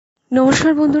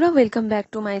নমস্কার বন্ধুরা, welcome back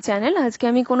to my channel. আজকে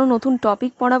আমি কোনো নতুন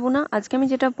টপিক পড়াবো না। আজকে আমি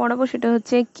যেটা পড়াবো সেটা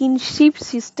হচ্ছে কিনশিপ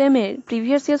সিস্টেমের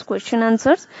প্রিভিয়াস ইয়ার্স কোয়েশ্চেন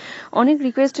আনসার্স। অনেক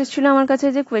রিকোয়েস্ট এসেছিল আমার কাছে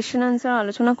যে কোয়েশ্চেন আনসার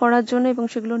আলোচনা করার জন্য এবং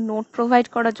সেগুলো নোট প্রোভাইড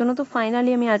করার জন্য। তো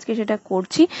ফাইনালি আমি আজকে সেটা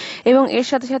করছি এবং এর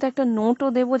সাথে সাথে একটা নোটও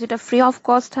দেবো যেটা ফ্রি অফ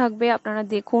কস্ট থাকবে। আপনারা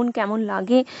দেখুন কেমন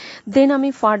লাগে, দেন আমি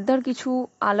ফার্দার কিছু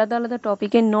আলাদা আলাদা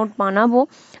টপিকের নোট বানাবো।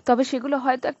 তবে সেগুলো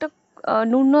হয়তো একটা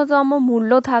ন্যূনতম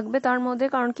মূল্য থাকবে তার মধ্যে,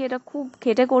 কারণ কি এটা খুব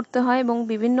খেটে করতে হয় এবং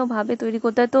বিভিন্নভাবে তৈরি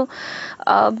করতে হয়। তো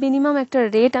মিনিমাম একটা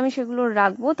রেট আমি সেগুলো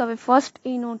রাখবো। তবে ফার্স্ট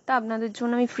এই নোটটা আপনাদের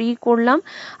জন্য আমি ফ্রি করলাম।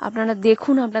 আপনারা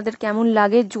দেখুন আপনাদের কেমন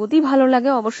লাগে। যদি ভালো লাগে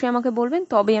অবশ্যই আমাকে বলবেন,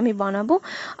 তবেই আমি বানাবো।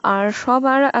 আর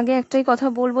সবার আগে একটাই কথা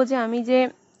বলবো যে আমি যে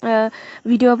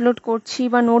ভিডিও আপলোড করছি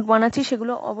বা নোট বানাচ্ছি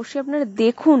সেগুলো অবশ্যই আপনারা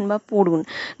দেখুন বা পড়ুন।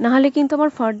 নাহলে কিন্তু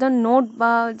আমার ফার্দার নোট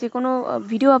বা যে কোনো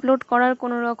ভিডিও আপলোড করার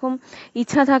কোনো রকম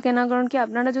ইচ্ছা থাকে না। কারণ কি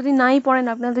আপনারা যদি নাই পড়েন,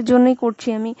 আপনাদের জন্যই করছি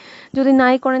আমি, যদি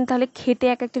নাই করেন তাহলে খেটে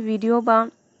এক একটা ভিডিও বা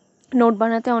নোট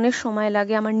বানাতে অনেক সময়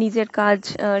লাগে। আমার নিজের কাজ,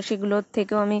 সেগুলোর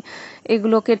থেকেও আমি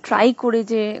এগুলোকে ট্রাই করে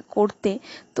যে করতে।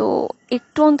 তো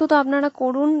একটু অন্তত আপনারা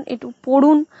করুন, একটু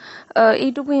পড়ুন।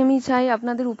 এইটুকুই আমি চাই,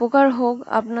 আপনাদের উপকার হোক।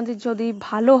 আপনাদের যদি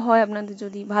ভালো হয়, আপনাদের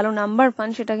যদি ভালো নাম্বার পান,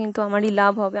 সেটা কিন্তু আমারই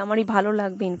লাভ হবে, আমারই ভালো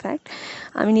লাগবে। ইনফ্যাক্ট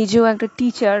আমি নিজেও একটা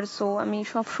টিচার, সো আমি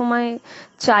সব সময়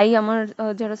চাই আমার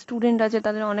যারা স্টুডেন্ট আছে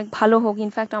তাদের অনেক ভালো হোক,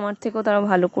 ইনফ্যাক্ট আমার থেকেও তারা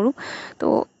ভালো করুক। তো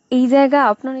এই জায়গায়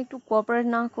আপনারা একটু কোঅপারেট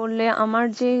না করলে আমার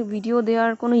যে ভিডিও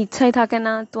দেওয়ার কোনো ইচ্ছাই থাকে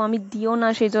না। তো আমি দিও না,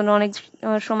 সেই জন্য অনেক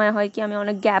সময় হয় কি আমি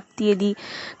অনেক গ্যাপ দিয়ে দিই।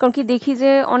 কারণ কি দেখি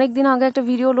যে অনেক দিন আগে একটা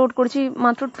ভিডিও লোড করেছি,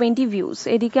 মাত্র 20 ভিউজ,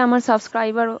 এদিকে আমার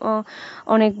সাবস্ক্রাইবার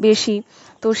অনেক বেশি।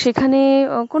 তো সেখানে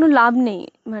কোনো লাভ নেই।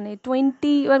 মানে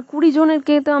 20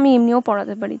 জনেরকে তো আমি এমনিও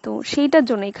পড়াতে পারি। তো সেইটার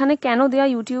জন্য এখানে কেন দেওয়া,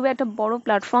 ইউটিউবে একটা বড়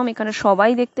প্ল্যাটফর্ম, এখানে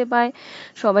সবাই দেখতে পায়,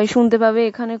 সবাই শুনতে পাবে।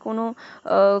 এখানে কোনো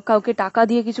কাউকে টাকা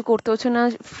দিয়ে কিছু করতে হচ্ছে না,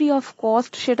 ফ্রি অফ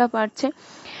কস্ট সেটা পাচ্ছে,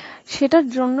 সেটার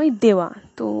জন্যই দেওয়া।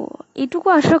 তো এইটুকু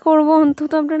আশা করব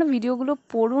অন্তত আপনারা ভিডিওগুলো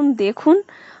পড়ুন, দেখুন,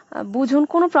 বুঝুন।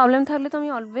 কোনো প্রবলেম থাকলে তো আমি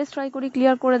অলওয়েজ ট্রাই করি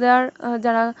ক্লিয়ার করে দেওয়ার।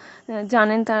 যারা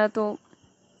জানেন তারা তো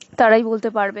তারাই বলতে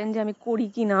পারবেন যে আমি করি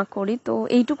কি না করি। তো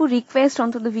এইটুকু রিকোয়েস্ট,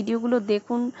 অন্তত ভিডিওগুলো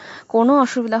দেখুন। কোনো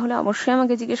অসুবিধা হলে অবশ্যই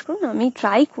আমাকে জিজ্ঞেস করুন, আমি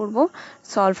ট্রাই করব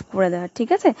সলভ করে দেওয়ার, ঠিক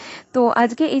আছে? তো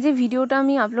আজকে এই যে ভিডিওটা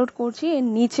আমি আপলোড করছি, এর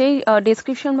নিচেই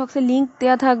ডেসক্রিপশন বক্সে লিঙ্ক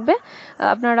দেওয়া থাকবে।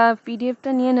 আপনারা পিডিএফটা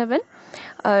নিয়ে নেবেন,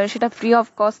 সেটা ফ্রি অফ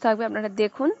কস্ট থাকবে। আপনারা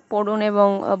দেখুন, পড়ুন এবং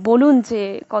বলুন যে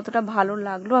কতটা ভালো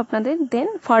লাগলো আপনাদের। দেন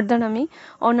ফার্দার আমি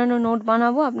অন্যান্য নোট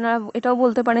বানাবো। আপনারা এটাও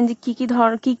বলতে পারেন যে কি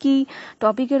কি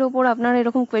টপিকের ওপর আপনারা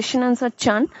এরকম কোয়েশ্চেন আনসার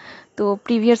চান। তো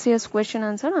প্রিভিয়াস ইয়ার্স কোয়েশ্চেন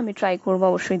আনসার আমি ট্রাই করবো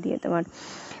অবশ্যই দিয়ে দেওয়ার।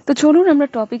 তো চলুন আমরা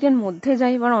টপিকের মধ্যে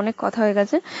যাই, এবার অনেক কথা হয়ে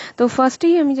গেছে। তো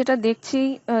ফার্স্টেই আমি যেটা দেখছি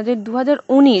যে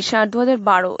 2019 আর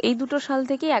 2012 এই দুটো সাল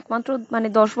থেকে একমাত্র, মানে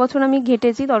 10 বছর আমি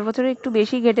ঘেটেছি, 10 বছরের একটু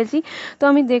বেশি ঘেটেছি। তো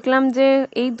আমি দেখলাম যে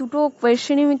এই দুটো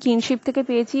কোয়েশ্চেনই আমি কিনশিপ থেকে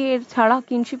পেয়েছি, এর ছাড়া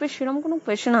কিনশিপের সেরকম কোনো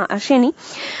কোয়েশ্চেন আসেনি।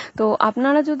 তো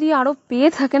আপনারা যদি আরো পেয়ে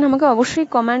থাকেন আমাকে অবশ্যই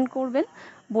কমেন্ট করবেন,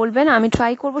 বলবেন, আমি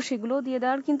ট্রাই করব সেগুলোও দিয়ে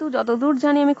দেওয়ার। কিন্তু যতদূর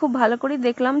জানি আমি খুব ভালো করে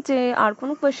দেখলাম যে আর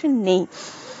কোনো কোয়েশ্চেন নেই।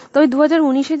 তো ওই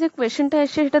 2019-এ যে কোয়েশ্চেনটা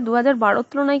এসছে সেটা 2012-র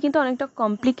তুলনায় কিন্তু অনেকটা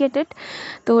কমপ্লিকেটেড।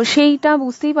 তো সেইটা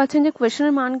বুঝতেই পারছেন যে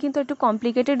কোয়েশ্চেনের মান কিন্তু একটু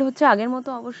কমপ্লিকেটেড হচ্ছে, আগের মতো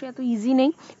অবশ্যই এত ইজি নেই,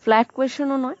 ফ্ল্যাট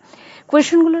কোয়েশ্চেনও নয়।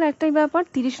 কোয়েশ্চেনগুলোর একটাই ব্যাপার,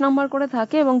 30 নম্বর করে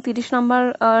থাকে এবং 30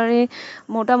 নম্বরে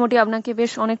মোটামুটি আপনাকে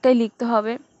বেশ অনেকটাই লিখতে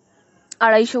হবে।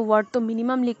 250 ওয়ার্ড তো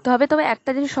মিনিমাম লিখতে হবে। তবে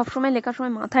একটা জিনিস সবসময় লেখার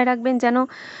সময় মাথায় রাখবেন, যেন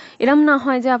এরম না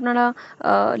হয় যে আপনারা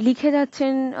লিখে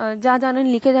যাচ্ছেন, যা জানেন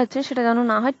লিখে যাচ্ছেন, সেটা যেন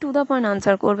না হয়। টু দ্য পয়েন্ট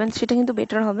আনসার করবেন, সেটা কিন্তু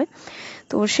বেটার হবে।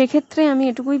 তো সেক্ষেত্রে আমি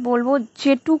এটুকুই বলবো,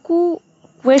 যেটুকু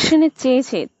কোয়েশ্চেনে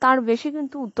চেয়েছে তার বেশি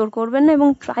কিন্তু উত্তর করবেন না এবং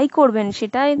ট্রাই করবেন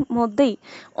সেটার মধ্যেই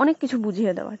অনেক কিছু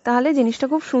বুঝিয়ে দেওয়ার, তাহলে জিনিসটা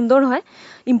খুব সুন্দর হয়,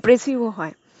 ইমপ্রেসিভও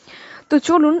হয়। তো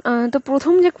চলুন, তো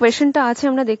প্রথম যে কোয়েশ্চেনটা আছে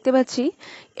আমরা দেখতে পাচ্ছি,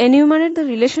 enumerate the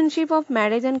relationship of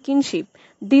marriage and kinship,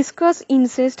 discuss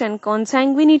incest and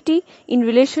consanguinity in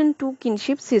relation to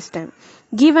kinship system,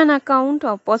 give an account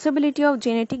of possibility of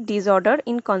genetic disorder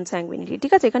in consanguinity।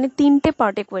 ঠিক আছে, এখানে 3টে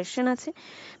পার্টে কোয়েশ্চেন আছে,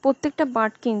 প্রত্যেকটা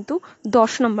পার্ট কিন্তু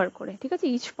 10 নম্বর করে, ঠিক আছে,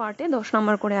 ইচ পার্টে 10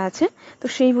 নম্বর করে আছে। তো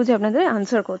সেই বুঝে আপনাদের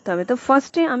আনসার করতে হবে। তো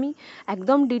ফার্স্টে আমি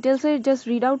একদম ডিটেলসে জাস্ট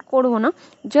রিড আউট করবো না,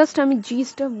 জাস্ট আমি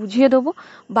জিসটা বুঝিয়ে দেবো।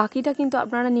 বাকিটা কিন্তু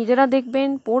আপনারা নিজেরা দেখবেন,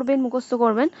 পড়বেন, মুখস্থ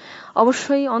করবেন।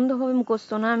 অবশ্যই অন্ধভাবে মুখস্থ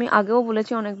না, আমি আগেও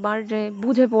বলেছি অনেকবার যে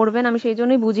বুঝে পড়বেন, আমি সেই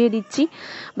জন্যই বুঝিয়ে দিচ্ছি।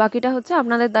 বাকিটা হচ্ছে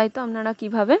আপনাদের দায়িত্ব, আপনারা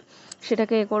কিভাবে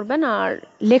সেটাকে করবেন। আর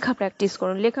লেখা প্র্যাকটিস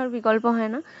করুন, লেখার বিকল্প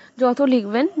হয় না। যত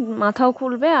লিখবেন মাথাও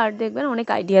খুলবে আর দেখবেন অনেক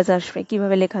আইডিয়াস আসবে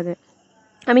কিভাবে লেখা যায়।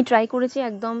 আমি ট্রাই করেছি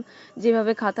একদম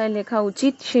যেভাবে খাতায় লেখা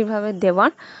উচিত সেভাবে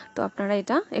দেওয়ার, তো আপনারা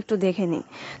এটা একটু দেখে নিন।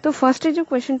 তো ফার্স্টে যে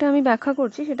কোয়েশ্চেনটা আমি ব্যাখ্যা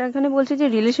করছি সেটা এখানে বলছে যে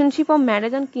relationship of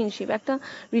marriage and kinship. একটা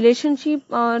রিলেশনশিপ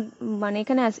মানে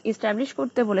এখানে এস্টাবলিশ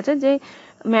করতে বলেছে যে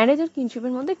ম্যারেজ আর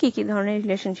কিনশিপের মধ্যে কী কী ধরনের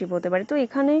রিলেশনশিপ হতে পারে। তো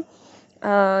এখানে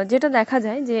যেটা দেখা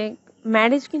যায় যে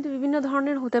ম্যারেজ কিন্তু বিভিন্ন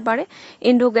ধরনের হতে পারে,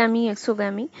 এন্ডোগ্যামি,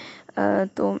 এক্সোগ্যামি।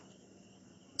 তো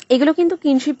এগুলো কিন্তু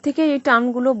কিনশিপ থেকে এই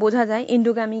টার্মগুলো বোঝা যায়,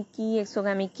 এন্ডোগ্যামি কি,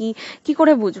 এক্সোগ্যামি কি, কি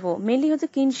করে বুঝবো? মেনলি হচ্ছে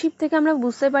কিনশিপ থেকে আমরা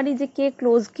বুঝতে পারি যে কে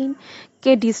ক্লোজ কিন,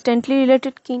 কে ডিস্ট্যান্টলি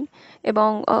রিলেটেড কিন, এবং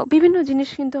বিভিন্ন জিনিস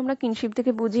কিন্তু আমরা কিনশিপ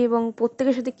থেকে বুঝি, এবং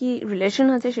প্রত্যেকের সাথে কি রিলেশন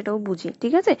আছে সেটাও বুঝি,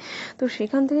 ঠিক আছে? তো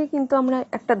সেখান থেকে কিন্তু আমরা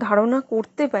একটা ধারণা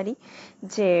করতে পারি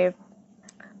যে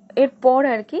এরপর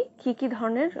আর কি কী কী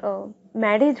ধরনের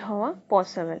ম্যারেজ হওয়া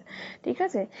পসিবল, ঠিক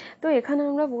আছে? তো এখানে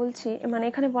আমরা বলছি, মানে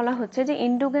এখানে বলা হচ্ছে যে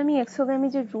এন্ডোগ্যামি এক্সোগ্যামি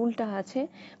যে রুলটা আছে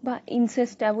বা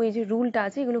ইনসেস্ট ট্যাবু এই যে রুলটা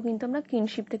আছে, এগুলো কিন্তু আমরা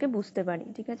কিনশিপ থেকে বুঝতে পারি,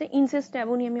 ঠিক আছে? ইনসেস্ট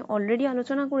ট্যাবু নিয়ে আমি অলরেডি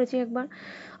আলোচনা করেছি একবার,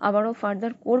 আবারও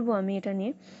ফার্দার করব আমি এটা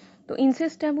নিয়ে। তো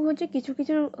ইনসেস্ট ট্যাবু হচ্ছে কিছু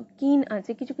কিছু কিন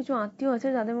আছে, কিছু কিছু আত্মীয় আছে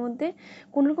যাদের মধ্যে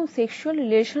কোনো রকম সেক্সুয়াল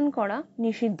রিলেশন করা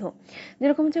নিষিদ্ধ,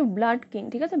 যেরকম হচ্ছে ব্লাড কিন,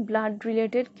 ঠিক আছে? ব্লাড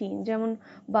রিলেটেড কিন, যেমন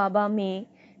বাবা মেয়ে,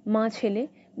 মা ছেলে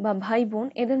বা ভাই বোন,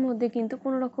 এদের মধ্যে কিন্তু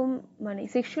কোনো রকম মানে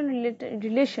সেক্সুয়াল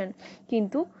রিলেশন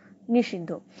কিন্তু নিষিদ্ধ।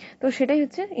 তো সেটাই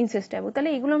হচ্ছে ইনসেস্ট ট্যাবু। তাহলে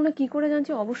এগুলো আমরা কি করে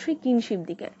জানছি? অবশ্যই কিনশিপ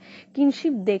দিকে,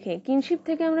 কিনশিপ দেখে। কিনশিপ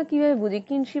থেকে আমরা কিভাবে বুঝি?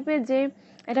 কিনশিপে যে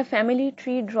একটা ফ্যামিলি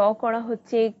ট্রি ড্র করা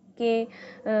হচ্ছে, কে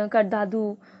কার দাদু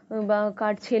বা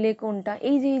কার ছেলে কোনটা,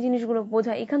 এই যে এই জিনিসগুলো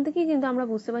বোঝা, এখান থেকেই কিন্তু আমরা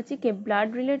বুঝতে পারছি কে ব্লাড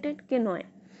রিলেটেড কে নয়,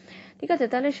 ঠিক আছে?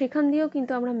 তাহলে সেখান দিয়েও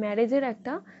কিন্তু আমরা ম্যারেজের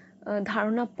একটা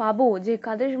ধারণা পাবো যে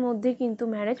কাদের মধ্যে কিন্তু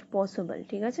ম্যারেজ পসিবল,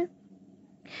 ঠিক আছে?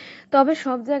 তবে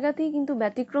সব জায়গাতেই কিন্তু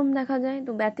ব্যতিক্রম দেখা যায়।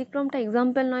 তো ব্যতিক্রমটা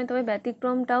এক্সাম্পল নয়, তবে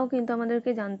ব্যতিক্রমটাও কিন্তু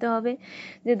আমাদেরকে জানতে হবে।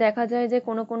 যে দেখা যায় যে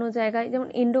কোনো কোনো জায়গায়, যেমন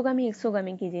এন্ডোগামি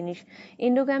এক্সোগামি কি জিনিস?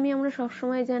 এন্ডোগামি আমরা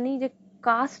সবসময় জানি যে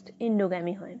কাস্ট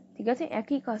এন্ডোগামি হয়, ঠিক আছে?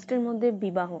 একই কাস্টের মধ্যে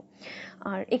বিবাহ।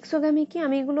 আর এক্সোগামি কি,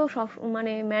 আমি এগুলো সব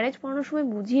মানে ম্যারেজ পড়ানোর সময়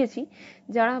বুঝিয়েছি,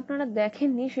 যারা আপনারা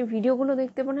দেখেননি সেই ভিডিওগুলো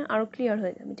দেখতে পারেন, আরো ক্লিয়ার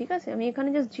হয়ে যাবে, ঠিক আছে? আমি এখানে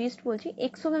জাস্ট জিস্ট বলছি।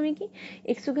 এক্সোগামি কি?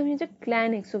 এক্সোগামি হচ্ছে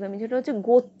ক্ল্যান এক্সোগামি, যেটা হচ্ছে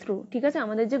গোত্র, ঠিক আছে?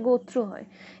 আমাদের যে গোত্র হয়,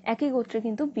 একই গোত্রে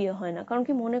কিন্তু বিয়ে হয় না, কারণ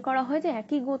কি মনে করা হয় যে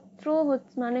একই গোত্র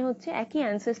মানে হচ্ছে একই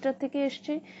অ্যানসেস্টার থেকে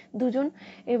এসছে দুজন,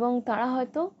 এবং তারা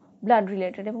হয়তো ব্লাড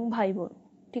রিলেটেড এবং ভাই বোন,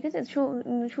 ঠিক আছে?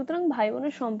 সুতরাং ভাই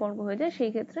বোনের সম্পর্ক হয়ে যায়, সেই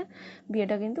ক্ষেত্রে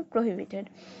বিয়েটা কিন্তু প্রহিবিটেড।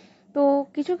 তো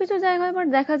কিছু কিছু জায়গায় আবার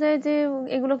দেখা যায় যে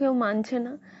এগুলো কেউ মানছে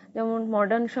না, যেমন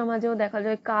মডার্ন সমাজেও দেখা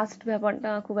যায় কাস্ট ব্যাপারটা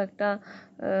খুব একটা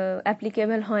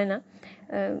অ্যাপ্লিকেবল হয় না,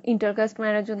 ইন্টারকাস্ট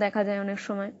ম্যারেজও দেখা যায় অনেক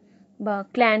সময়, বা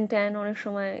ক্ল্যান ট্যান অনেক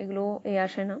সময় এগুলো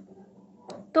আসে না।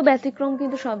 তো ব্যতিক্রম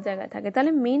কিন্তু সব জায়গায় থাকে।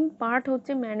 তাহলে মেন পার্ট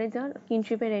হচ্ছে ম্যারেজ আর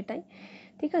কিনশিপের এটাই,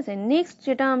 ঠিক আছে? নেক্সট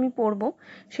যেটা আমি পড়বো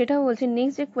সেটা বলছে,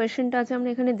 নেক্সট যে কোয়েশ্চেনটা আছে আমরা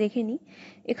এখানে দেখে নিই।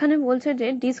 এখানে বলছে যে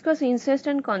discuss incest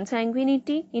and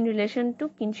কনস্যাঙ্গুইনিটি in relation to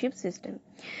kinship system,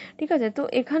 ঠিক আছে? তো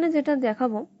এখানে যেটা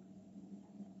দেখাবো,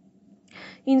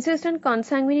 incest and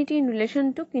কনস্যাঙ্গুইনিটি in relation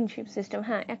to kinship system.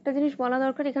 হ্যাঁ, একটা জিনিস বলা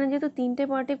দরকার, এখানে যেহেতু তিনটে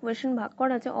পার্টে কোয়েশ্চেন ভাগ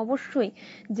করা আছে, অবশ্যই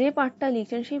যে পার্টটা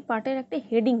লিখছেন সেই পার্টের একটা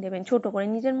হেডিং দেবেন, ছোট করে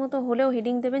নিজের মতো হলেও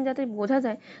হেডিং দেবেন, যাতে বোঝা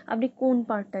যায় আপনি কোন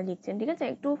পার্টটা লিখছেন, ঠিক আছে?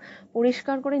 একটু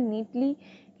পরিষ্কার করে নিটলি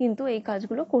কিন্তু এই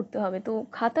কাজগুলো করতে হবে। তো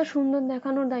খাতা সুন্দর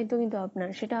দেখানোর দায়িত্ব কিন্তু আপনার,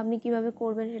 সেটা আপনি কিভাবে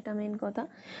করবেন সেটা মেন কথা।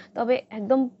 তবে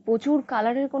একদম প্রচুর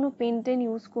কালারের কোনো পেন টেন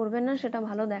ইউজ করবেন না, সেটা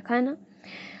ভালো দেখায় না।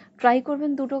 ট্রাই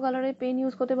করবেন দুটো কালারের পেন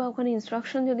ইউজ করতে, বা ওখানে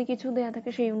ইনস্ট্রাকশন যদি কিছু দেয়া থাকে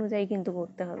সেই অনুযায়ী কিন্তু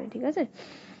করতে হবে, ঠিক আছে?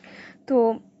 তো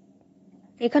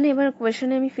এখানে এবার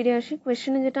কোয়েশ্চেনে আমি ফিরে আসি।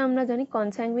 কোয়েশ্চেনে যেটা আমরা জানি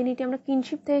কনস্যাঙ্গুইনিটি, আমরা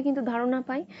কিনশিপ থেকে কিন্তু ধারণা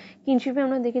পাই। কিনশিপে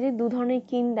আমরা দেখেছি দু ধরনের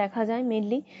কিন দেখা যায়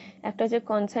মেনলি, একটা হচ্ছে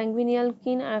কনস্যাঙ্গুইনিয়াল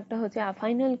কিন আর একটা হচ্ছে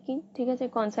অ্যাফাইনাল কিন, ঠিক আছে?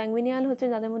 কনস্যাঙ্গুইনিয়াল হচ্ছে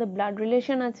যাদের মধ্যে ব্লাড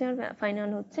রিলেশন আছে, আর অ্যাফাইনাল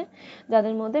হচ্ছে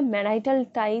যাদের মধ্যে ম্যারাইটাল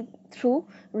টাইপ থ্রু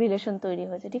রিলেশন তৈরি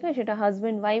হয়েছে, ঠিক আছে? সেটা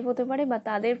হাজব্যান্ড ওয়াইফ হতে পারে, বা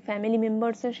তাদের ফ্যামিলি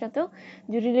মেম্বার্সের সাথেও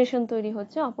যে রিলেশন তৈরি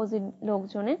হচ্ছে অপোজিট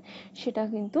লোকজনের, সেটা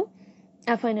কিন্তু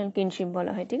অ্যাফাইনাল কিনশিপ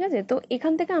বলা হয়, ঠিক আছে? তো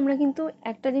এখান থেকে আমরা কিন্তু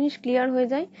একটা জিনিস ক্লিয়ার হয়ে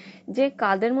যায় যে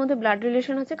কাদের মধ্যে ব্লাড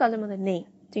রিলেশন আছে, কাদের মধ্যে নেই,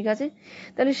 ঠিক আছে?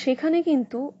 তাহলে সেখানে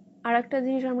কিন্তু আর একটা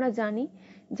জিনিস আমরা জানি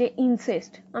যে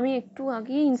ইনসেস্ট, আমি একটু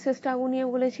আগেই ইনসেস্ট আগু নিয়ে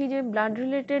বলেছি যে ব্লাড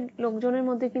রিলেটেড লোকজনের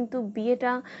মধ্যে কিন্তু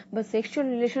বিয়েটা বা সেক্সুয়াল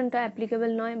রিলেশনটা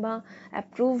অ্যাপ্লিকেবল নয় বা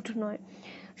অ্যাপ্রুভড নয়,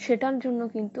 সেটার জন্য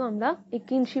কিন্তু আমরা এই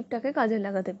কিনশিপটাকে কাজে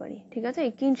লাগাতে পারি, ঠিক আছে?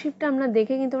 এই কিনশিপটা আমরা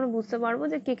দেখে কিন্তু আমরা বুঝতে পারবো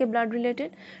যে কে কে ব্লাড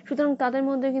রিলেটেড, সুতরাং তাদের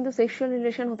মধ্যে কিন্তু সেক্সুয়াল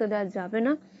রিলেশন হতে দেওয়া যাবে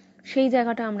না, সেই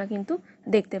জায়গাটা আমরা কিন্তু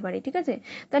দেখতে পারি, ঠিক আছে?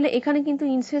 তাহলে এখানে কিন্তু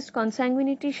ইনসেস্ট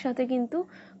কনস্যাঙ্গুইনিটির সাথে কিন্তু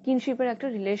কিনশিপের একটা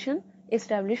রিলেশন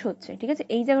এস্টাবলিশ হচ্ছে, ঠিক আছে?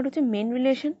 এই জায়গাটা হচ্ছে মেন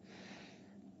রিলেশন।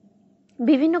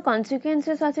 বিভিন্ন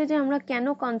কনসিকুয়েন্সেস আছে যে আমরা কেন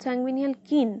কনসাংগুইনিয়াল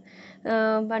কিন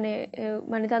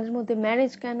মানে তাদের মধ্যে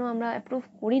ম্যারেজ কেন আমরা অ্যাপ্রুভ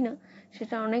করি না,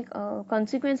 সেটা অনেক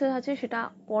কনসিকুয়েন্সেস আছে, সেটা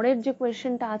পরের যে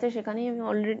কোয়েশ্চেনটা আছে সেখানেই আমি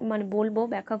অলরেডি মানে বলবো,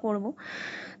 ব্যাখ্যা করব।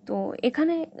 তো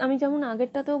এখানে আমি যেমন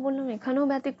আগেরটাতেও বললাম, এখানেও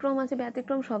ব্যতিক্রম আছে,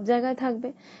 ব্যতিক্রম সব জায়গায় থাকবে।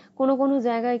 কোনো কোনো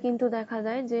জায়গায় কিন্তু দেখা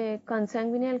যায় যে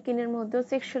কনসাংগুইনিয়াল কিনের মধ্যেও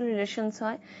সেক্সুয়াল রিলেশনস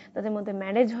হয়, তাদের মধ্যে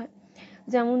ম্যারেজ হয়।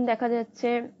 যেমন দেখা যাচ্ছে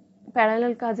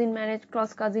parallel cousin marriage,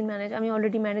 cross cousin marriage, আমি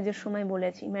অলরেডি ম্যারেজের সময়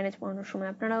বলেছি, ম্যারেজ পড়ানোর সময়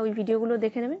আপনারা ওই ভিডিওগুলো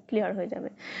দেখে নেবেন, ক্লিয়ার হয়ে যাবে।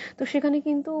 তো সেখানে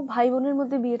কিন্তু ভাই বোনের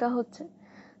মধ্যে বিয়েটা হচ্ছে,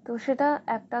 তো সেটা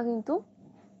একটা কিন্তু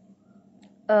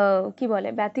কি বলে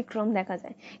ব্যতিক্রম দেখা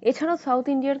যায়। এছাড়াও সাউথ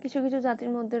ইন্ডিয়ার কিছু কিছু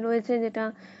জাতির মধ্যে রয়েছে যেটা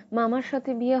মামার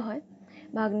সাথে বিয়ে হয়,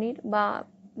 ভাগ্নির, বা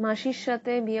মাসির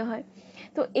সাথে বিয়ে হয়।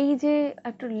 তো এই যে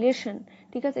একটা রিলেশন,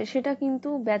 ঠিক আছে, সেটা কিন্তু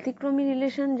ব্যতিক্রমী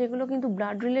রিলেশন, যেগুলো কিন্তু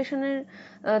ব্লাড রিলেশনের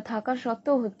থাকা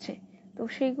সত্ত্বেও হচ্ছে। তো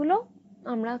সেইগুলো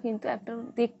আমরা কিন্তু একটা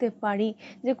দেখতে পারি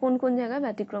যে কোন কোন জায়গায়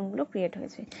ব্যতিক্রমগুলো ক্রিয়েট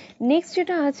হয়েছে। নেক্সট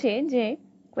যেটা আছে যে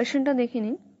কোয়েশ্চেনটা দেখে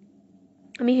নিন,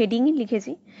 আমি হেডিংই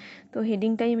লিখেছি, তো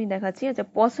হেডিংটাই আমি দেখাচ্ছি। আচ্ছা,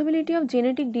 possibility of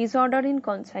genetic disorder in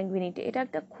কনস্যাঙ্গুইনিটি, এটা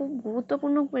একটা খুব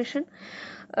গুরুত্বপূর্ণ কোয়েশ্চেন।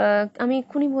 আমি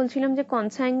এক্ষুনি বলছিলাম যে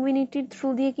কনস্যাঙ্গুইনিটির থ্রু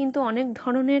দিয়ে কিন্তু অনেক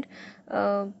ধরনের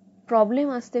প্রবলেম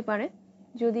আসতে পারে।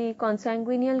 যদি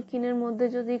কনস্যাঙ্গুইনিয়াল কিনের মধ্যে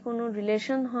যদি কোনো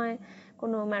রিলেশন হয়,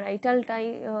 কোনো ম্যারাইটাল টাই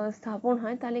স্থাপন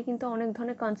হয়, তাহলে কিন্তু অনেক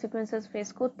ধরনের কনসিকুয়েন্সেস ফেস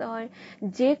করতে হয়,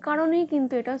 যে কারণেই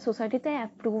কিন্তু এটা সোসাইটিতে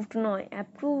অ্যাপ্রুভড নয়।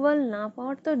 অ্যাপ্রুভাল না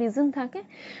পাওয়ার তো রিজন থাকে,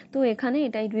 তো এখানে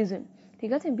এটাই রিজন।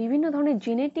 ঠিক আছে, বিভিন্ন ধরনের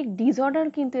জেনেটিক ডিসঅর্ডার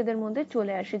কিন্তু এদের মধ্যে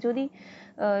চলে আসে যদি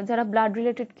যারা ব্লাড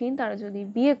রিলেটেড কিন তারা যদি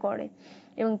বিয়ে করে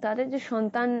এবং তাদের যে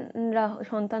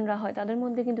সন্তানরা হয় তাদের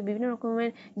মধ্যে কিন্তু বিভিন্ন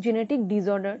রকমের জেনেটিক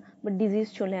ডিসঅর্ডার বা ডিজিজ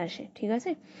চলে আসে। ঠিক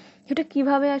আছে, এটা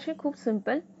কিভাবে আসে? খুব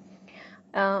সিম্পল।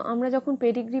 আমরা যখন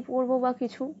পেডিগ্রি পড়বো বা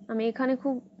কিছু, আমি এখানে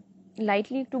খুব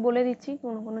লাইটলি একটু বলে দিচ্ছি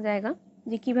কোনো কোনো জায়গা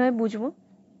যে কিভাবে বুঝবো।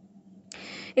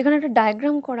 এখানে একটা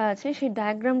ডায়াগ্রাম করা আছে, সেই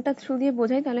ডায়াগ্রামটা থ্রু দিয়ে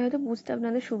বোঝাই, তাহলে হয়তো বুঝতে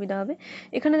আপনাদের সুবিধা হবে।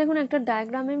 এখানে দেখুন একটা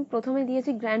ডায়াগ্রামে প্রথমে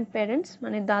দিয়েছি গ্র্যান্ড প্যারেন্টস,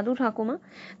 মানে দাদু ঠাকুমা,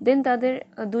 দেন তাদের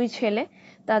দুই ছেলে,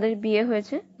 তাদের বিয়ে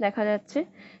হয়েছে দেখা যাচ্ছে,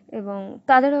 এবং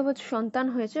তাদের আবার সন্তান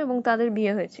হয়েছে এবং তাদের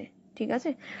বিয়ে হয়েছে। ঠিক আছে,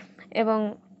 এবং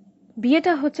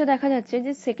বিয়েটা হচ্ছে দেখা যাচ্ছে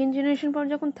যে সেকেন্ড জেনারেশন পর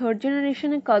যখন থার্ড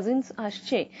জেনারেশনে কাজিনস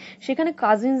আসছে, সেখানে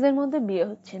কাজিনসদের মধ্যে বিয়ে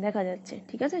হচ্ছে দেখা যাচ্ছে।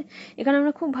 ঠিক আছে, এখানে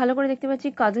আমরা খুব ভালো করে দেখতে পাচ্ছি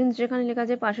কাজিনস যেখানে লেখা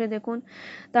আছে পাশে দেখুন,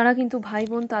 তারা কিন্তু ভাই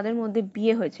বোন, তাদের মধ্যে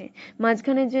বিয়ে হয়েছে।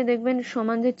 মাঝখানে যে দেখবেন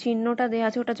সমান যে চিহ্নটা দেওয়া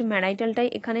আছে ওটা হচ্ছে ম্যারাইটালটাই,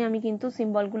 এখানে আমি কিন্তু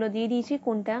সিম্বলগুলো দিয়ে দিয়েছি,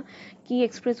 কোনটা কি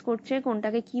এক্সপ্রেস করছে,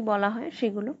 কোনটাকে কি বলা হয়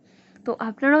সেগুলো। তো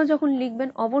আপনারাও যখন লিখবেন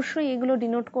অবশ্যই এগুলো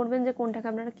ডিনোট করবেন যে কোনটাকে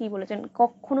আপনারা কি বলেছেন,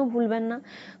 কখনো ভুলবেন না,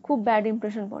 খুব ব্যাড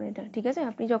ইমপ্রেশন পড়ে এটা। ঠিক আছে,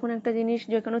 আপনি যখন একটা জিনিস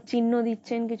যে কোনো চিহ্ন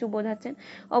দিচ্ছেন, কিছু বোঝাচ্ছেন,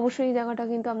 অবশ্যই এই জায়গাটা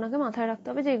কিন্তু আপনাকে মাথায় রাখতে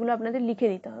হবে যে এগুলো আপনাদের লিখে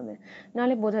দিতে হবে,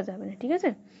 নাহলে বোঝা যাবে না। ঠিক আছে,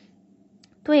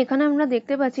 তো এখানে আমরা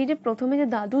দেখতে পাচ্ছি যে প্রথমে যে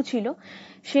দাদু ছিল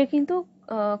সে কিন্তু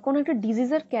কোনো একটা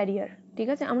ডিজিজের ক্যারিয়ার। ঠিক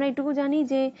আছে, আমরা এটুকু জানি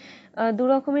যে দু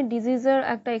রকমের ডিজিজের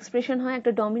একটা এক্সপ্রেশন হয়,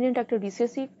 একটা ডমিনেন্ট, একটা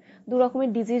রিসেসিভ। দু রকমের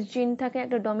ডিজিজ জিন থাকে,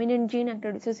 একটা ডমিনেন্ট জিন, একটা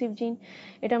রিসেসিভ জিন।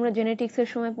 এটা আমরা জেনেটিক্সের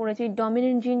সময় পড়েছি।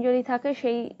 ডমিনেন্ট জিন যদি থাকে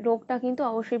সেই রোগটা কিন্তু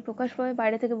অবশ্যই প্রকাশ পাবে,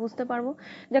 বাইরে থেকে বুঝতে পারবো,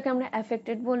 যাকে আমরা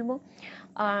অ্যাফেক্টেড বলবো।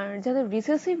 আর যাদের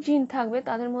রিসেসিভ জিন থাকবে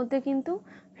তাদের মধ্যে কিন্তু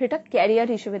সেটা ক্যারিয়ার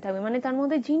হিসেবে থাকবে, মানে তার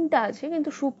মধ্যে জিনটা আছে কিন্তু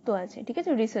সুপ্ত আছে। ঠিক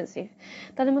আছে, রিসেসিভ,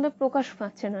 তাদের মধ্যে প্রকাশ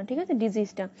পাচ্ছে না। ঠিক আছে,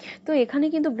 ডিজিজটা। তো এখানে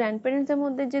কিন্তু গ্র্যান্ড প্যারেন্টসের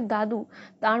মধ্যে যে দাদু,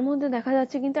 তার মধ্যে দেখা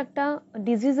যাচ্ছে কিন্তু একটা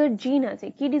ডিজিজের জিন আছে।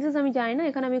 কি ডিজিজ আমি জানি না,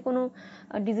 এখানে আমি কোনো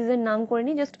ডিজিজের নাম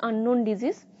করিনি, জাস্ট আননোন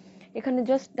ডিজিজ। এখানে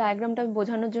জাস্ট ডায়াগ্রামটা আমি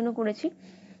বোঝানোর জন্য করেছি।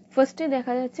 ফার্স্টে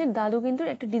দেখা যাচ্ছে দাদু কিন্তু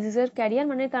একটা ডিজিজের ক্যারিয়ার,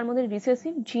 মানে তার মধ্যে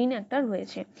রিসেসিভ জিন একটা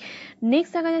রয়েছে।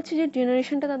 নেক্সট দেখা যাচ্ছে যে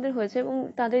জেনারেশনটা তাদের হয়েছে এবং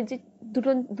তাদের যে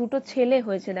দুটো ছেলে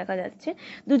হয়েছে দেখা যাচ্ছে,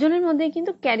 দুজনের মধ্যেই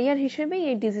কিন্তু ক্যারিয়ার হিসেবেই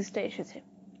এই ডিজিজটা এসেছে।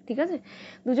 ঠিক আছে,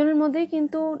 দুজনের মধ্যেই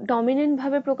কিন্তু ডমিনেন্ট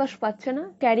ভাবে প্রকাশ পাচ্ছে না,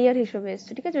 ক্যারিয়ার হিসেবে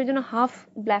এসছে। ঠিক আছে, ওই জন্য হাফ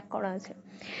ব্ল্যাক করা আছে।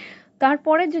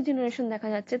 তারপরের যে জেনারেশন দেখা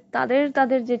যাচ্ছে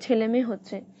তাদের যে ছেলে মেয়ে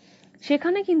হচ্ছে,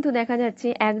 সেখানে কিন্তু দেখা যাচ্ছে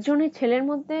একজনের ছেলের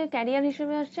মধ্যে ক্যারিয়ার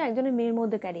হিসেবে আসছে, একজনের মেয়ের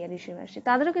মধ্যে ক্যারিয়ার হিসেবে আসছে।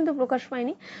 তাদেরও কিন্তু প্রকাশ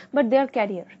পায়নি, বাট দে আর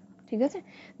ক্যারিয়ার। ঠিক আছে,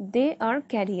 দে আর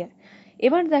ক্যারিয়ার।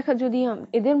 এবার দেখা যদি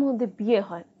এদের মধ্যে বিয়ে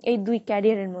হয়, এই দুই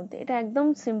ক্যারিয়ারের মধ্যে, এটা একদম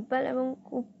সিম্পল এবং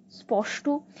খুব স্পষ্ট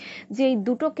যে এই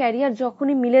দুটো ক্যারিয়ার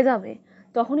যখনই মিলে যাবে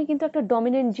তখনই কিন্তু একটা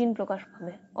ডমিনেন্ট জিন প্রকাশ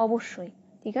পাবে অবশ্যই।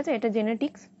 ঠিক আছে, এটা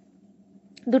জেনেটিক্স।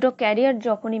 দুটো ক্যারিয়ার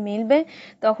যখনই মিলবে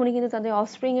তখনই কিন্তু তাদের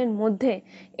অফস্প্রিং এর মধ্যে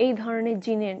এই ধরনের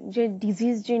জিনের যে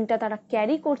ডিজিজ জিনটা তারা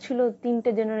ক্যারি করছিল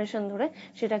 3টে জেনারেশন ধরে,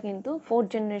 সেটা কিন্তু 4th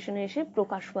জেনারেশনে এসে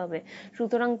প্রকাশ পাবে।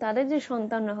 সুতরাং তাদের যে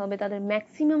সন্তানরা হবে তাদের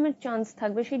ম্যাক্সিমামের চান্স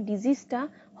থাকবে সেই ডিজিজটা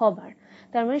হবার।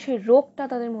 তার মানে সেই রোগটা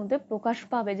তাদের মধ্যে প্রকাশ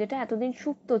পাবে, যেটা এতদিন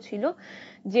সুপ্ত ছিল।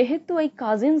 যেহেতু এই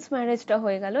কাজিনস ম্যারেজটা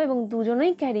হয়ে গেল এবং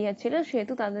দুজনেই ক্যারিয়ার ছিল,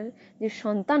 সেহেতু তাদের যে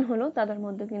সন্তান হলো তাদের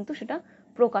মধ্যে কিন্তু সেটা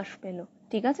প্রকাশ পেল।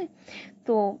 ঠিক আছে,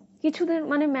 তো কিছুদের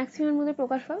মানে ম্যাক্সিমাম মধ্যে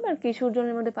প্রকাশ পাবে আর কিছু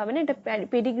জনের মধ্যে পাবে না। এটা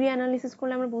পেডিগ্রি অ্যানালিসিস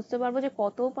করলে আমরা বুঝতে পারবো যে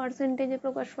কত পার্সেন্টেজে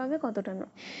প্রকাশ পাবে, কতটা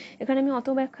নয়। এখানে আমি অত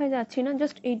ব্যাখ্যায় যাচ্ছি না,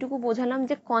 জাস্ট এইটুকু বোঝালাম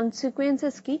যে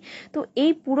কনসিকুয়েন্সেস কি। তো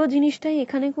এই পুরো জিনিসটাই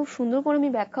এখানে খুব সুন্দর করে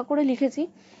আমি ব্যাখ্যা করে লিখেছি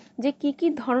যে কি কি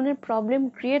ধরনের প্রবলেম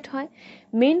ক্রিয়েট হয়।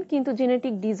 মেন কিন্তু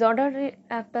জেনেটিক ডিসঅর্ডারে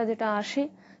একটা যেটা আসে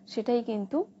সেটাই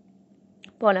কিন্তু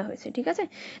বলা হয়েছে। ঠিক আছে,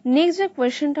 নেক্সট যে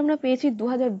কোয়েশ্চেনটা আমরা পেয়েছি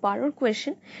 2012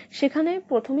 কোয়েশ্চেন, সেখানে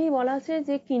প্রথমেই বলা আছে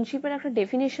যে কিনশিপের একটা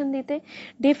ডেফিনেশন দিতে।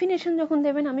 ডেফিনেশন যখন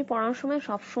দেবেন, আমি পড়ানোর সময়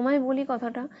সবসময় বলি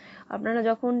কথাটা, আপনারা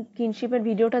যখন কিনশিপের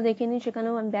ভিডিওটা দেখে নিন,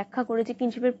 সেখানেও আমি ব্যাখ্যা করেছি।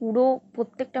 কিনশিপের পুরো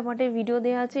প্রত্যেকটা পার্টের ভিডিও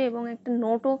দেওয়া আছে এবং একটা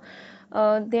নোটও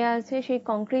দেওয়া আছে। সেই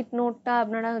কংক্রিট নোটটা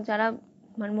আপনারা যারা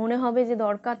মানে মনে হবে যে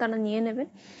দরকার তারা নিয়ে নেবেন।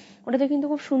 ওটাতে কিন্তু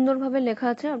খুব সুন্দরভাবে লেখা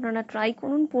আছে, আপনারা ট্রাই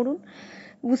করুন, পড়ুন,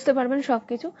 বুঝতে পারবেন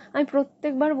সবকিছু। আমি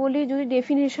প্রত্যেকবার বলি যদি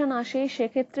ডেফিনেশন আসে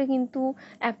সেক্ষেত্রে কিন্তু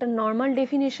একটা নর্মাল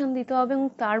ডেফিনেশন দিতে হবে এবং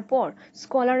তারপর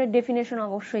স্কলারের ডেফিনেশন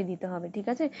অবশ্যই দিতে হবে। ঠিক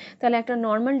আছে, তাহলে একটা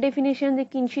নর্মাল ডেফিনেশন যে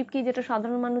কিনশিপ কি, যেটা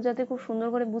সাধারণ মানুষ যাতে খুব সুন্দর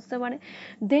করে বুঝতে পারে,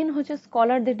 দেন হচ্ছে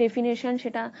স্কলারদের ডেফিনেশন,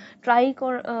 সেটা ট্রাই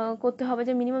করতে হবে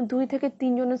যে মিনিমাম 2 থেকে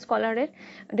 3 জনের স্কলারের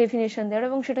ডেফিনেশন দেওয়ার,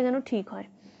 এবং সেটা যেন ঠিক হয়।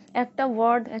 একটা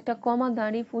ওয়ার্ড, একটা কমা,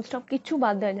 দাঁড়ি, ফুল স্টপ কিচ্ছু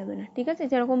বাদ দেওয়া যাবে না। ঠিক আছে,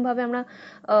 যেরকম ভাবে আমরা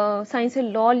সায়েন্সের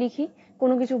ল লিখি,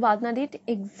 কোনো কিছু বাদ না দিয়ে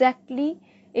এক্স্যাক্টলি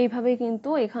এইভাবে কিন্তু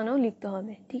এখানেও লিখতে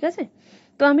হবে। ঠিক আছে,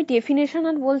 তো আমি ডেফিনেশন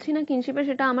আর বলছি না কিনশিপের,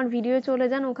 সেটা আমার ভিডিও চলে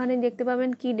যান, ওখানে দেখতে পাবেন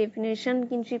কি ডেফিনেশন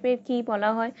কিনশিপের কি বলা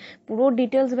হয়, পুরো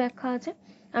ডিটেলস ব্যাখ্যা আছে।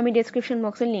 আমি ডেসক্রিপশন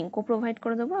বক্সে লিঙ্কও প্রোভাইড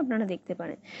করে দেবো, আপনারা দেখতে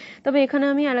পারেন। তবে এখানে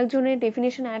আমি আরেকজনের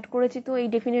ডেফিনেশন অ্যাড করেছি, তো এই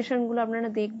ডেফিনেশনগুলো আপনারা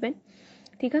দেখবেন।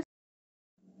 ঠিক আছে,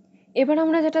 এবার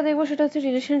আমরা যেটা দেখবো সেটা হচ্ছে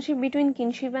relationship between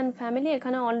kinship and family.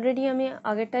 এখানে অলরেডি আমি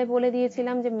আগেরটাই বলে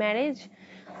দিয়েছিলাম যে ম্যারেজ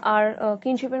আর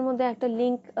কিনশিপের মধ্যে একটা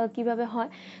লিঙ্ক কিভাবে হয়।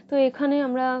 তো এখানে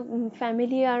আমরা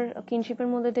ফ্যামিলি আর কিনশিপের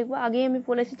মধ্যে দেখবো। আগেই আমি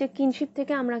বলেছি যে কিনশিপ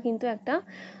থেকে আমরা কিন্তু একটা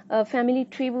ফ্যামিলি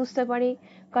ট্রি বুঝতে পারি,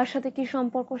 কার সাথে কি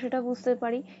সম্পর্ক সেটা বুঝতে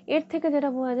পারি। এর থেকে যেটা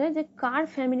বোঝা যায় যে কার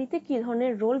ফ্যামিলিতে কি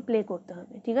ধরনের রোল প্লে করতে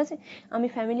হবে। ঠিক আছে, আমি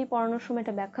ফ্যামিলি পড়ানোর সময়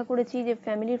এটা ব্যাখ্যা করেছি যে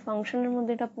ফ্যামিলির ফাংশনের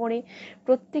মধ্যে এটা পড়ে।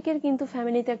 প্রত্যেকের কিন্তু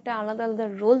ফ্যামিলিতে একটা আলাদা আলাদা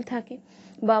রোল থাকে।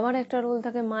 বাবার একটা রোল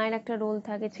থাকে, মায়ের একটা রোল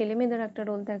থাকে, ছেলে মেয়েদের একটা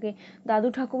রোল থাকে, দাদু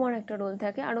ঠাকুমার একটা রোল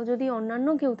থাকে, আরও যদি অন্যান্য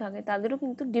কেউ থাকে তাদেরও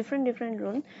কিন্তু ডিফারেন্ট ডিফারেন্ট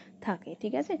রোল থাকে।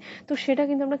 ঠিক আছে, তো সেটা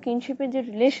কিন্তু আমরা কিনশিপের যে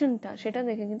রিলেশনটা সেটা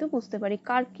দেখে কিন্তু বুঝতে পারি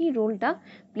কার কি রোলটা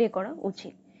প্লে করা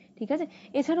উচিত। ঠিক আছে,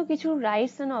 এছাড়াও কিছু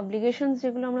রাইটস অ্যান্ড অব্লিগেশনস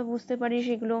যেগুলো আমরা বুঝতে পারি,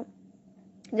 সেগুলো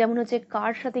যেমন হচ্ছে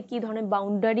কার সাথে কি ধরনের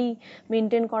বাউন্ডারি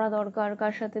মেনটেন করা দরকার,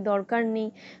 কার সাথে দরকার নেই।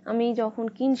 আমি যখন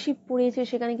কিনশিপ পড়িয়েছি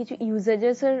সেখানে কিছু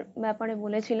ইউজেজেসের ব্যাপারে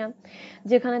বলেছিলাম,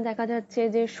 যেখানে দেখা যাচ্ছে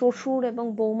যে শ্বশুর এবং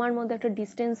বৌমার মধ্যে একটা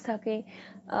ডিস্টেন্স থাকে।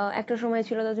 একটা সময়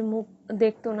ছিল যে মুখ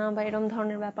দেখতো না বা এরম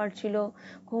ধরনের ব্যাপার ছিল,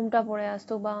 ঘোমটা পড়ে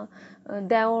আসতো, বা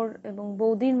দেওর এবং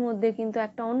বৌদির মধ্যে কিন্তু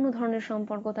একটা অন্য ধরনের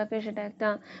সম্পর্ক থাকে, সেটা একটা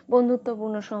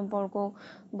বন্ধুত্বপূর্ণ সম্পর্ক।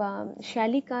 বা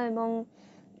শ্যালিকা এবং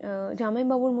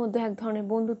জামাইবাবুর মধ্যে এক ধরনের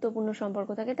বন্ধুত্বপূর্ণ সম্পর্ক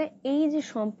থাকে। তাই এই যে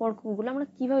সম্পর্কগুলো আমরা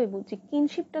কিভাবে বুঝছি,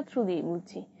 কিনশিপটা থ্রু দিয়ে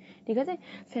বুঝছি। ঠিক আছে,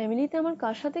 ফ্যামিলিতে আমার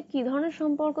কার সাথে কি ধরনের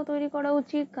সম্পর্ক তৈরি করা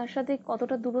উচিত, কার সাথে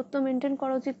কতটা দূরত্ব মেনটেন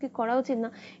করা উচিত, কি করা উচিত না,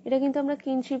 এটা কিন্তু আমরা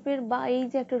কিনশিপের বা এই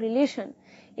যে একটা রিলেশন,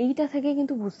 এইটা থেকে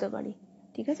কিন্তু বুঝতে পারি।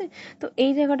 ঠিক আছে, তো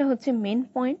এই জায়গাটা হচ্ছে মেন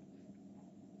পয়েন্ট।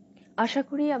 আশা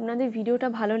করি আপনাদের ভিডিওটা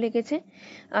ভালো লেগেছে।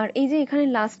 আর এই যে এখানে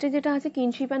লাস্টে যেটা আছে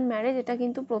কিনশিপ অ্যান্ড ম্যারেজ, এটা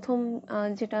কিন্তু প্রথম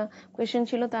যেটা কোয়েশ্চেন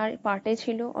ছিল তার পার্টে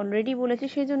ছিল, অলরেডি বলেছি,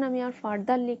 সেই জন্য আমি আর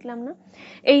ফার্দার লিখলাম না।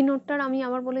 এই নোটটার আমি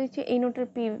আবার বলে দিচ্ছি, এই নোটের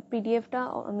পিডিএফটা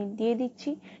আমি দিয়ে দিচ্ছি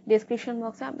ডেসক্রিপশন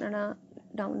বক্সে, আপনারা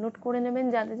ডাউনলোড করে নেবেন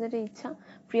যাদের যাদের ইচ্ছা,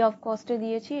 ফ্রি অফ কস্টে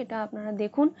দিয়েছি, এটা আপনারা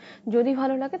দেখুন। যদি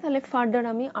ভালো লাগে তাহলে ফার্দার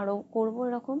আমি আরও করবো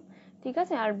এরকম। ঠিক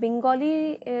আছে, আর বেঙ্গলি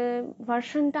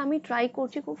ভার্সনটা আমি ট্রাই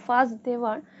করছি খুব ফাস্ট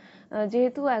দেওয়ার,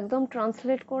 যেহেতু একদম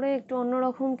ট্রান্সলেট করে একটু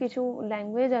অন্যরকম কিছু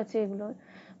ল্যাঙ্গুয়েজ আছে, এগুলো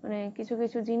মানে কিছু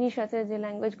কিছু জিনিস আছে যে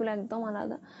ল্যাঙ্গুয়েজগুলো একদম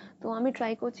আলাদা, তো আমি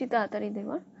ট্রাই করছি তাড়াতাড়ি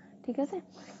দেওয়ার। ঠিক আছে,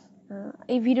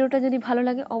 এই ভিডিওটা যদি ভালো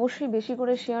লাগে অবশ্যই বেশি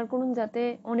করে শেয়ার করুন, যাতে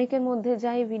অনেকের মধ্যে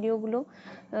যায় এই ভিডিওগুলো,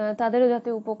 তাদেরও যাতে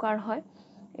উপকার হয়,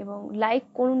 এবং লাইক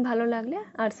করুন ভালো লাগলে,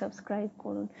 আর সাবস্ক্রাইব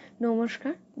করুন।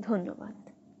 নমস্কার, ধন্যবাদ।